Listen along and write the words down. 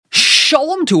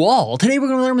Shalom to all. Today we're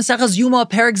going to learn Maseches Yoma,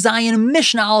 Perek Zayin,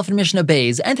 Mishnah Aleph, and Mishnah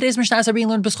Beis. And today's Mishnahs are being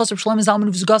learned b'schos of Shalom Zalman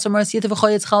V'zugas Amar Siyat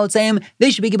V'choyetz Chalotzayim. They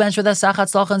should be given for that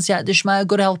Sachat Tzlach and Siyat Dishma,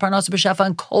 good health, Parnas B'Shafa,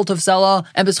 and Cult of Sela.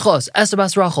 And b'schos Esther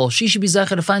Bas Rachel, she should be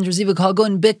zecher to find Rezivik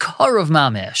Hagun Bikar of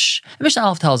Mamish. And Mishnah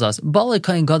Aleph tells us, Baalei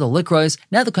Kohen Gadol Likrois.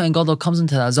 Now the Kohen Gadol comes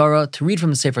into the Azara to read from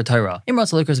the Sefer Torah.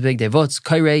 Imratz Likrois Big Devots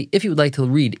Kairei. If you would like to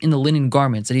read in the linen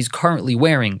garments that he's currently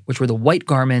wearing, which were the white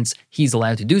garments, he's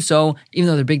allowed to do so, even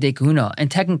though they're Big Day Kahuna,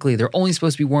 and technically they're only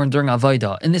supposed to be worn during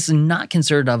Avodah, and this is not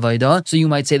considered Avodah, so you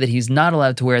might say that he's not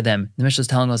allowed to wear them. The Mishnah is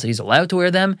telling us that he's allowed to wear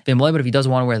them, but if he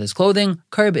doesn't want to wear this clothing,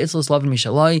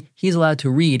 he's allowed to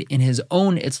read in his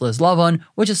own Itzlis Lavan,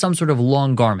 which is some sort of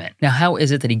long garment. Now, how is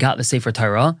it that he got the Sefer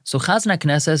Torah? So Chazan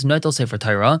HaKnesses noitel Sefer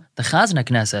Torah, the Chazan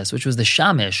HaKnesses, which was the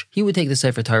Shamish, he would take the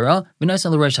Sefer Torah,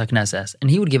 v'noisel Rosh HaKnesses, and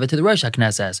he would give it to the Rosh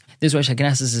HaKnesses. This Rosh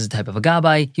HaKnesses is a type of a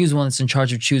Gabbai. He was the one that's in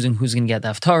charge of choosing who's going to get the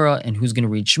Haftarah, and who's going to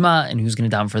read Shema, and who's going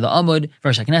to daven for the Amud.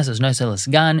 Rosh HaKnesses noisel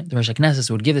Sgan, the Rosh HaKnesses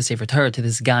would give the Sefer Torah to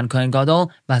this Gan Kohen Gadol,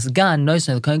 Vasgan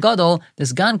noisel Kohen Gadol,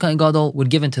 this Gan Kohen Gadol would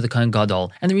give it to the Kohen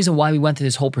Gadol. And the reason why we went through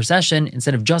this whole procession,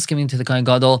 instead of just giving it to the Kohen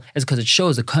Gadol, is because it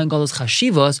shows the Kohen Gadol's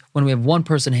chashivos when we have one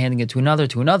person handing it to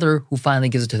another, who finally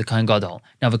gives it to the Kohen Gadol.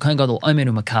 Now, the Kohen Gadol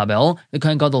Oimenu Makabel, the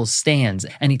Kohen Gadol stands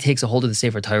and he takes a hold of the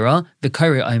Sefer Torah, the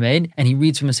Kairei Oimed, and he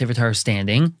reads from the Sefer Torah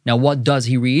standing. Now, what does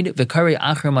he read? The Kairei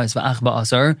Achremais v'Ach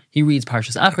Ba'asar, he reads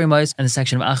Parshas Achremais and the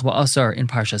section of Ach Ba'asar in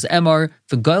Parshas Emor.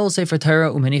 The Goyal Sefer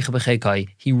Torah Umenicha B'Chekai,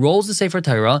 he rolls the Sefer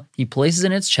Torah, he places it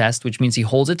in its chest, which means he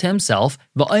holds it to himself.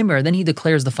 V'Omer, then he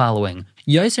declares the following: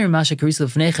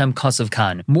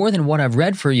 more than what I've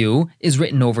read for you is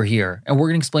written over here. And we're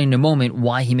going to explain in a moment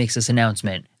why he makes this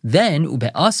announcement. Then,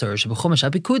 the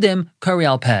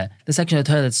section of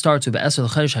the Torah that starts with Be'asar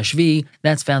l'Chodesh Hashvi,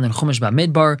 that's found in Chumash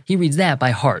Bamidbar, he reads that by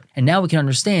heart. And now we can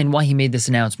understand why he made this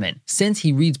announcement. Since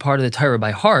he reads part of the Torah by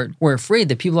heart, we're afraid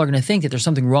that people are going to think that there's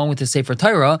something wrong with the Sefer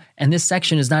Torah, and this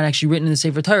section is not actually written in the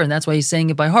Sefer Torah, and that's why he's saying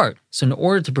it by heart. So in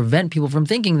order to prevent people from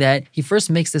thinking that, he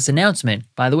first makes this announcement.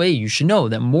 By the way, you should know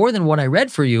that more than what I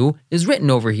read for you is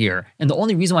written over here. And the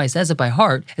only reason why he says it by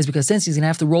heart is because since he's going to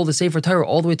have to roll the Sefer Torah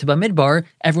all the way to Bamidbar,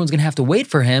 everyone's going to have to wait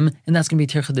for him, and that's going to be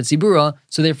Tircha de Tzibura,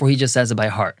 so therefore he just says it by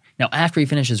heart. Now, after he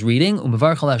finishes reading,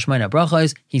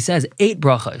 he says 8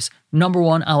 brachos. Number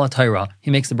 1, ala Torah,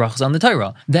 he makes the brachas on the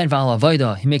Torah. Then Val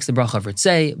Avodah, he makes the bracha of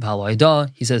Ritzei. Val Oida,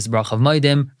 he says the bracha of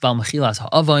Maidim. Val Mechilas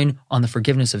Ha'avain, on the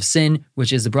forgiveness of sin,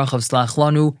 which is the bracha of Slach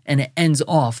Lanu, and it ends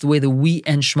off the way that we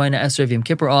end Shemaina Esrei Yom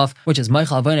Kippur off, which is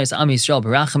Meichal Avonos Am Yisrael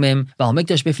Berachamim. Val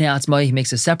Mikdash B'fnei Atzmai, he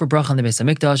makes a separate bracha on the Beis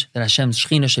Hamikdash that Hashem's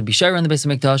Shechina should be shared on the Beis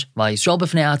Hamikdash. Val Yisrael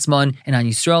B'fnei Atzman, and on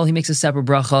Yisrael he makes a separate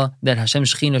bracha that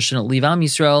Hashem's Shechina shouldn't leave Am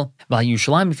Yisrael. Val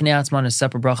Yerushalayim B'fnei Atzman, a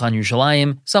separate bracha on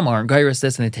Yerushalayim. Some aren't gairis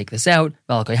this and they take this out.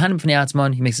 Val Kohanim B'fnei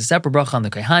Atzman, he makes a separate bracha on the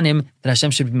Kohanim that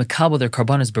Hashem should be mekabel their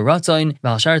karbanos beratzain.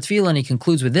 Val Shar Tefillah, and he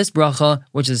concludes with this bracha,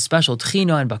 which is a special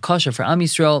tchina and bakasha for Am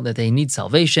Yisrael that they need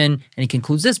salvation, and he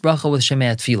concludes this bracha with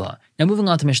Shemei Tefillah. Now moving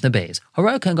on to Mishnah Beis.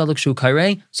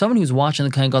 Someone who's watching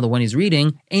the Kohen Gadol when he's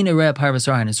reading,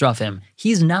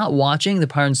 he's not watching the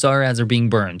Par and Sar as they're being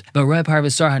burned. But and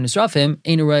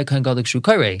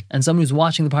someone who's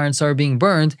watching the Par and Sar being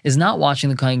burned is not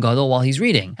watching the Kohen Gadol while he's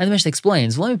reading. And the Mishnah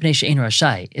explains,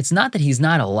 it's not that he's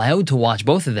not allowed to watch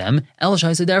both of them.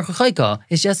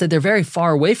 It's just that they're very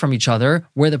far away from each other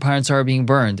where the Par and Sar are being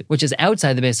burned, which is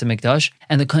outside the Beis Hamikdash,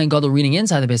 and the Kohen Gadol reading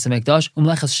inside the Beis Hamikdash,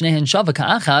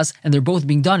 and they're both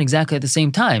being done exactly at the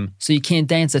same time. So you can't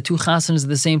dance at 2 chasanas at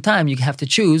the same time. You have to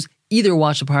choose, either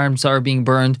watch the Par and Sar being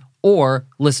burned or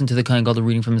listen to the Kohen Gadol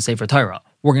reading from the Sefer Torah.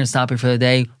 We're going to stop here for the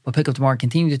day. We'll pick up tomorrow and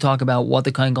continue to talk about what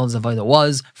the Kohen Gadol's Avodah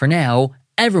was. For now,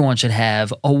 everyone should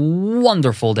have a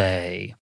wonderful day.